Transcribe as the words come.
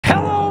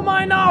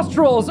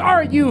nostrils.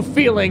 Are you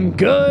feeling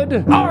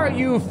good? Are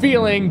you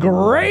feeling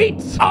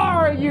great?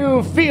 Are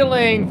you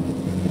feeling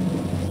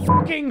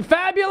fucking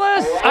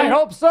fabulous? I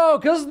hope so,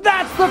 because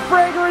that's the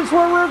fragrance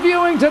we're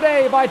reviewing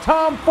today by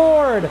Tom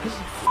Ford.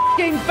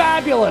 Fucking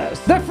fabulous.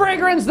 The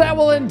fragrance that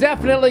will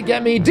indefinitely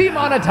get me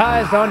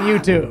demonetized on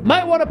YouTube.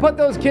 Might want to put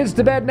those kids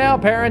to bed now,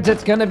 parents.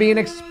 It's gonna be an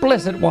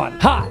explicit one.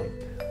 Hi.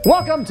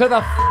 Welcome to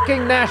the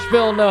fucking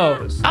Nashville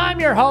Nose. I'm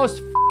your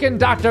host, fucking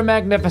Dr.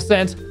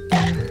 Magnificent.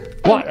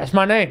 What? That's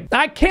my name.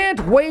 I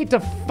can't wait to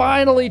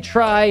finally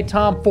try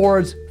Tom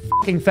Ford's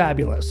fucking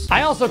fabulous.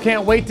 I also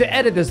can't wait to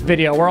edit this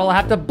video where I'll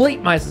have to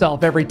bleep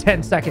myself every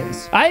 10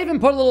 seconds. I even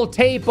put a little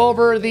tape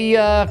over the,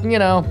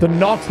 the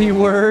naughty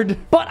word.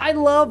 But I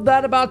love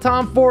that about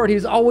Tom Ford.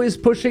 He's always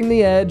pushing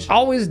the edge,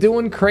 always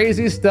doing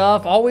crazy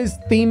stuff, always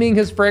theming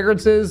his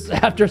fragrances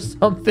after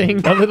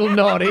something a little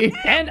naughty.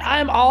 And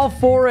I'm all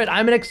for it.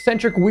 I'm an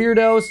eccentric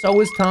weirdo. So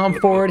is Tom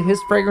Ford.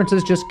 His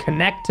fragrances just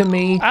connect to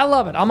me. I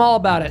love it. I'm all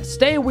about it.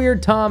 Stay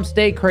weird, Tom.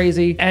 Stay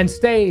crazy. And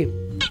stay,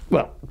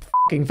 well,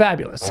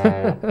 fabulous.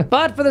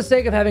 But for the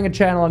sake of having a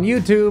channel on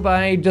YouTube,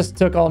 I just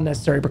took all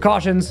necessary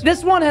precautions.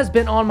 This one has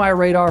been on my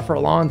radar for a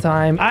long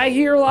time. I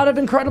hear a lot of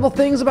incredible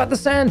things about the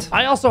scent.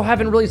 I also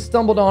haven't really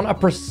stumbled on a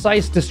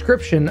precise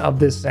description of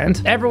this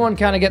scent. Everyone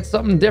kind of gets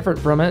something different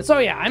from it. So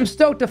yeah, I'm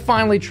stoked to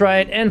finally try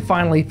it and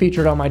finally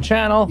feature it on my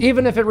channel,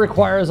 even if it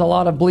requires a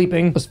lot of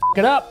bleeping. Let's f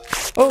it up.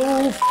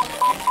 Oh,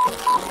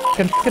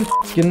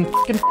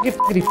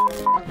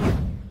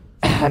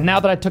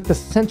 now that I took the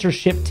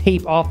censorship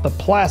tape off the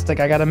plastic,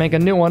 I gotta make a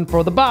new one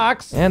for the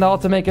box, and I'll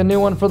have to make a new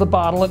one for the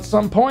bottle at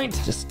some point.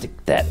 Just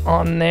stick that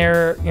on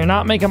there. You're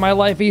not making my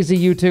life easy,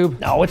 YouTube.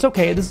 No, it's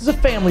okay. This is a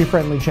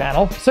family-friendly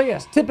channel. So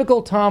yes,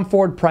 typical Tom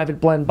Ford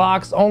private blend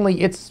box, only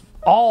it's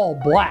all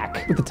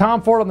black with the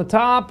Tom Ford on the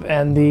top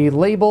and the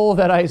label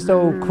that I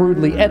so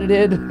crudely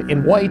edited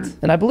in white.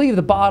 And I believe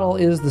the bottle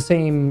is the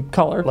same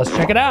color. Let's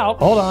check it out.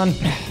 Hold on.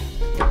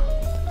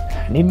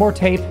 I need more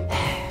tape.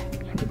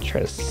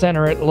 Try to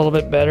center it a little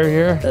bit better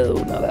here. Oh,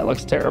 no, that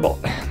looks terrible.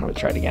 Let me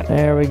try it again.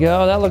 There we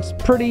go. That looks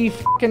pretty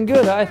fucking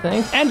good, I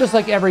think. And just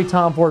like every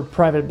Tom Ford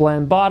private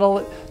blend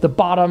bottle, the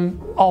bottom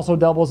also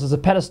doubles as a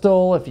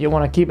pedestal if you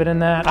want to keep it in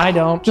that. I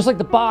don't. Just like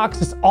the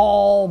box, it's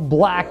all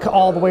black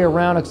all the way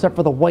around except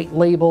for the white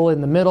label in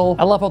the middle.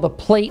 I love how the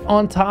plate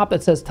on top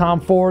that says Tom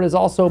Ford is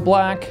also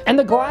black. And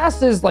the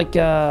glass is like,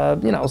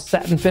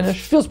 satin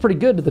finish. Feels pretty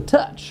good to the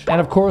touch. And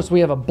of course, we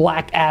have a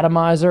black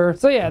atomizer.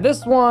 So yeah,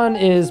 this one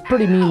is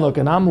pretty mean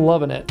looking. I'm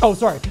loving it. Oh,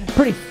 sorry.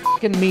 Pretty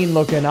fucking mean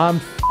looking. I'm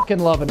fucking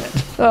loving it.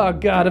 Oh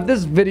God, if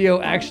this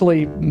video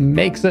actually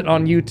makes it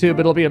on YouTube,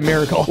 it'll be a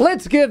miracle.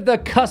 Let's give the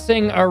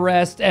cussing a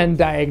rest and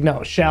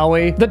diagnose, shall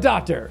we? The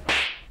doctor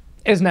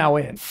is now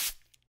in.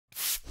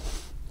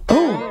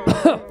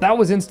 Oh, that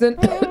was instant.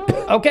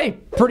 Okay,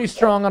 pretty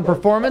strong on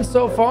performance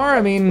so far.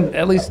 I mean,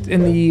 at least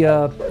in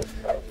the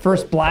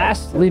first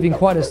blast, leaving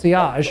quite a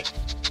sillage.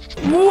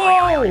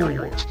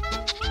 Whoa!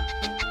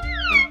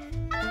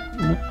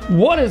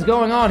 What is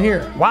going on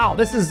here? Wow,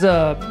 this is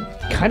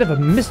kind of a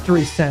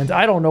mystery scent.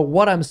 I don't know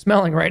what I'm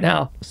smelling right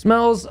now.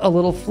 Smells a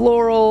little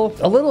floral,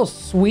 a little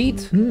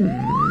sweet.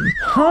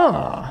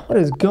 What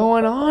is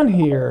going on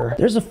here?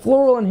 There's a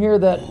floral in here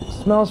that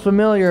smells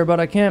familiar, but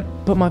I can't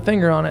put my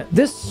finger on it.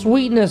 This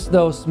sweetness,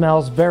 though,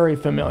 smells very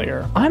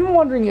familiar. I'm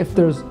wondering if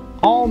there's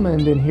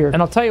almond in here, and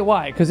I'll tell you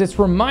why, because it's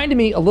reminding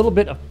me a little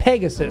bit of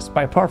Pegasus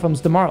by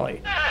Parfums de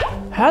Marly.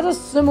 Has a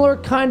similar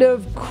kind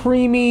of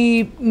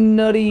creamy,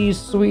 nutty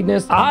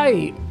sweetness.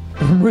 I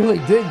really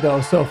dig though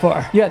so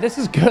far. Yeah, this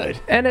is good.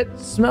 And it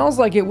smells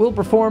like it will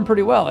perform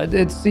pretty well.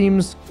 It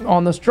seems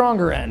on the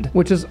stronger end,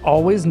 which is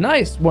always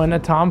nice when a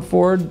Tom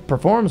Ford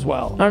performs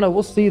well. I don't know,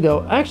 we'll see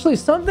though. Actually,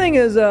 something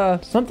is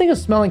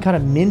smelling kind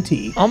of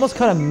minty, almost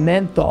kind of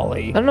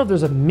mentholy. I don't know if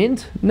there's a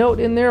mint note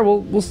in there.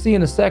 We'll see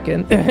in a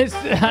second.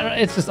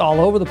 It's just all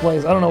over the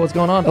place. I don't know what's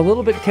going on. A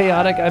little bit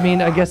chaotic. I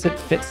mean, I guess it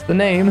fits the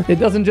name. It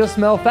doesn't just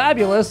smell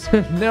fabulous.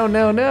 No,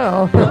 no,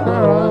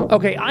 no.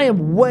 Okay, I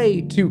am way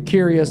too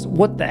curious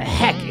what the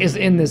heck is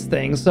in this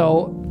thing,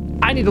 so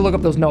I need to look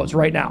up those notes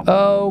right now.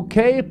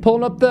 Okay,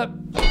 pulling up the...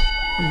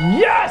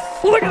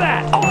 Yes! Look at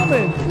that!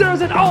 Almond!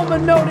 There's an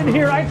almond note in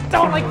here! I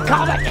don't like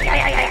comic!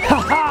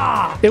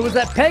 Ha-ha! It was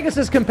that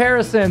Pegasus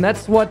comparison.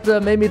 That's what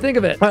made me think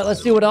of it. All right,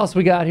 let's see what else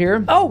we got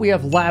here. Oh, we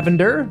have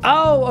lavender.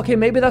 Oh, okay,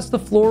 maybe that's the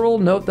floral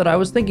note that I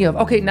was thinking of.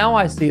 Okay, now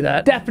I see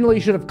that. Definitely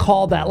should have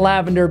called that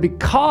lavender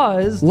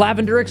because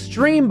Lavender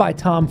Extreme by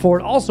Tom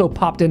Ford also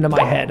popped into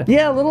my head.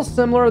 Yeah, a little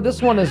similar.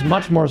 This one is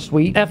much more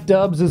sweet.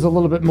 F-dubs is a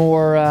little bit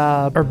more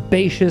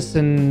herbaceous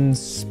and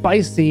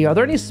spicy. Are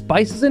there any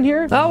spices in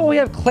here? Oh, we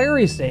have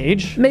clary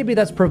sage. Maybe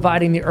that's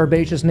providing the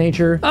herbaceous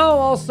nature. Oh,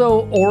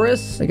 also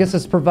orris. I guess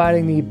it's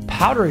providing the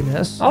powdery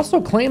florriness.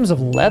 Also claims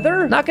of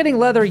leather. Not getting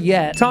leather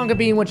yet. Tonga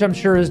bean, which I'm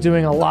sure is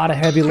doing a lot of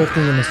heavy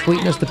lifting in the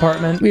sweetness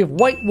department. We have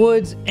white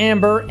woods,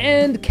 amber,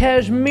 and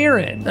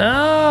cashmerean.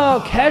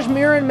 Oh,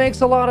 cashmerean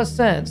makes a lot of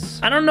sense.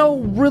 I don't know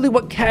really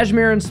what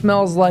cashmerean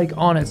smells like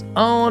on its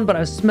own, but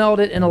I've smelled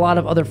it in a lot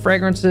of other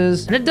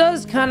fragrances, and it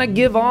does kind of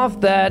give off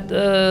that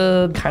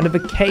kind of a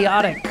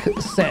chaotic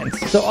scent.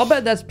 So I'll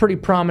bet that's pretty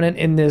prominent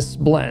in this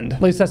blend.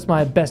 At least that's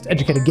my best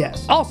educated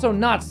guess. Also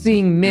not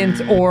seeing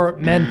mint or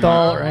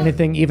menthol or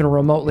anything even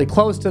remotely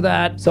close to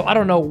that, so I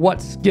don't know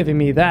what's giving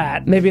me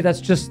that. Maybe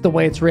that's just the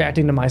way it's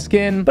reacting to my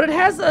skin, but it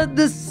has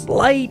this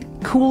slight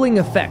cooling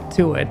effect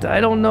to it.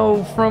 I don't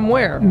know from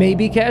where.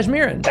 Maybe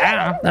cashmerean.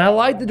 I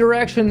like the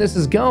direction this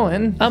is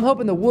going. I'm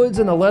hoping the woods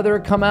and the leather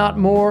come out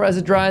more as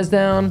it dries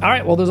down. All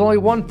right, well, there's only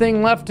one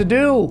thing left to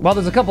do. Well,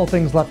 there's a couple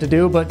things left to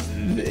do, but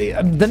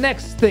the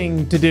next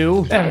thing to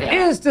do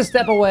is to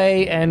step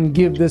away and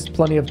give this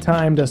plenty of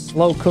time to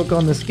slow cook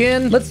on the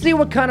skin. Let's see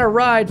what kind of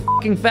ride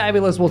fucking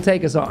Fabulous will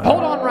take us on.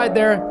 Hold on right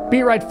there.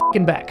 Be right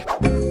fucking back.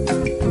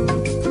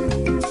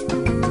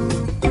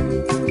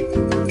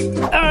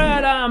 All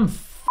right, I'm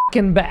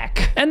fucking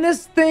back. And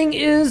this thing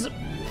is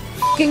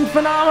fucking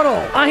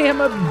phenomenal. I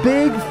am a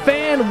big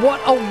fan. What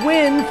a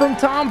win from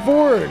Tom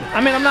Ford.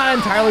 I mean, I'm not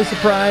entirely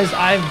surprised.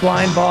 I've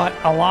blind bought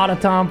a lot of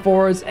Tom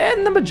Fords,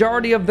 and the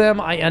majority of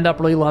them I end up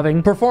really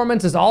loving.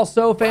 Performance is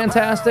also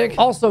fantastic.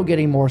 Also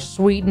getting more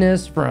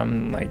sweetness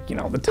from, like, you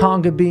know, the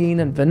Tonga bean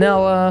and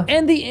vanilla.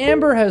 And the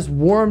amber has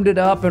warmed it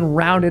up and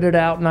rounded it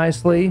out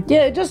nicely.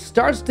 Yeah, it just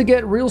starts to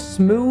get real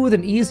smooth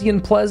and easy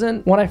and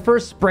pleasant. When I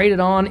first sprayed it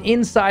on,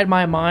 inside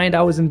my mind,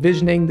 I was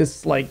envisioning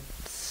this, like,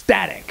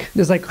 static.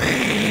 There's like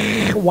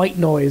white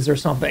noise or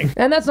something.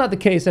 And that's not the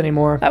case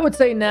anymore. I would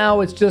say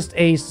now it's just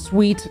a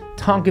sweet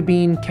tonka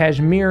bean,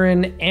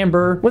 cashmerean,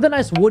 amber with a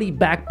nice woody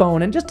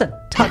backbone and just a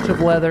touch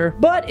of leather.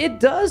 But it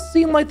does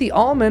seem like the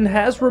almond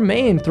has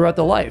remained throughout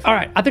the life. All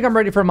right, I think I'm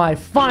ready for my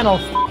final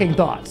fucking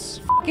thoughts.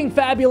 Fucking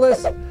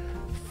fabulous.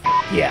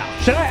 Yeah.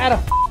 Should I add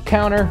a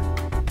counter?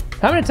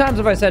 How many times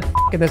have I said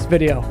in this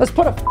video? Let's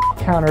put a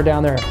counter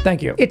down there.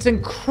 Thank you. It's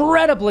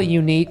incredibly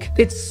unique.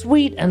 It's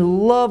sweet and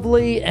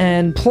lovely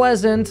and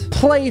pleasant,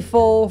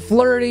 playful,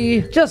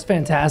 flirty, just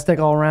fantastic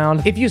all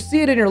around. If you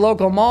see it in your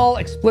local mall,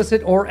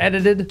 explicit or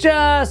edited,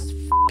 just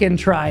fucking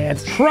try it.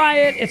 Try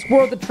it. It's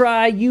worth a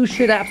try. You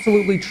should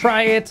absolutely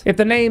try it. If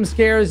the name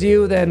scares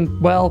you, then,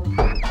 well,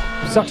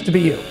 sucks to be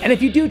you. And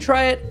if you do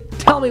try it,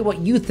 tell me what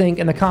you think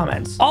in the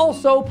comments.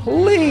 Also,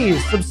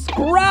 please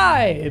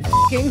subscribe.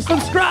 Fucking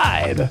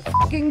subscribe.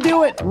 Fucking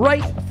do it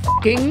right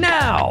fucking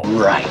now.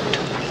 Right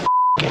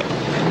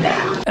fucking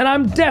now. And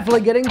I'm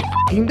definitely getting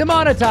fucking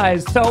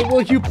demonetized, so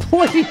will you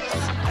please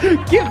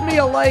give me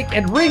a like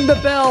and ring the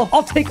bell?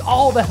 I'll take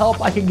all the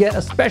help I can get,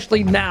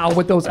 especially now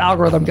with those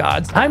algorithm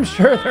gods. I'm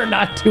sure they're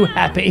not too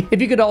happy.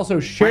 If you could also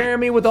share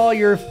me with all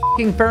your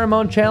fucking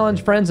pheromone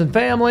challenge friends and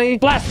family,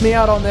 blast me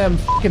out on them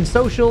fucking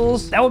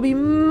socials, that would be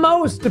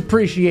most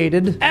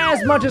appreciated.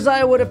 As much as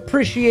I would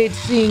appreciate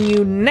seeing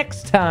you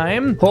next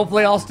time.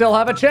 Hopefully I'll still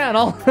have a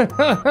channel.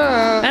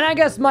 And I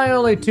guess my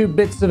only 2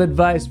 bits of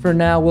advice for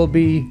now will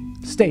be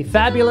stay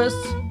fabulous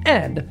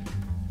and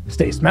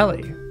stay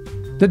smelly.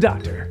 The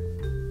doctor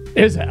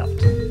is out.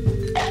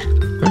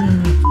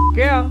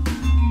 Yeah.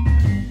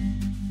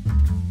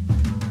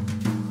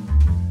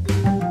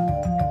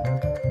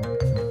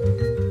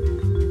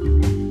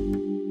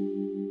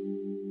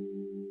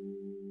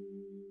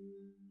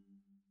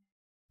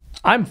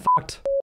 I'm fucked.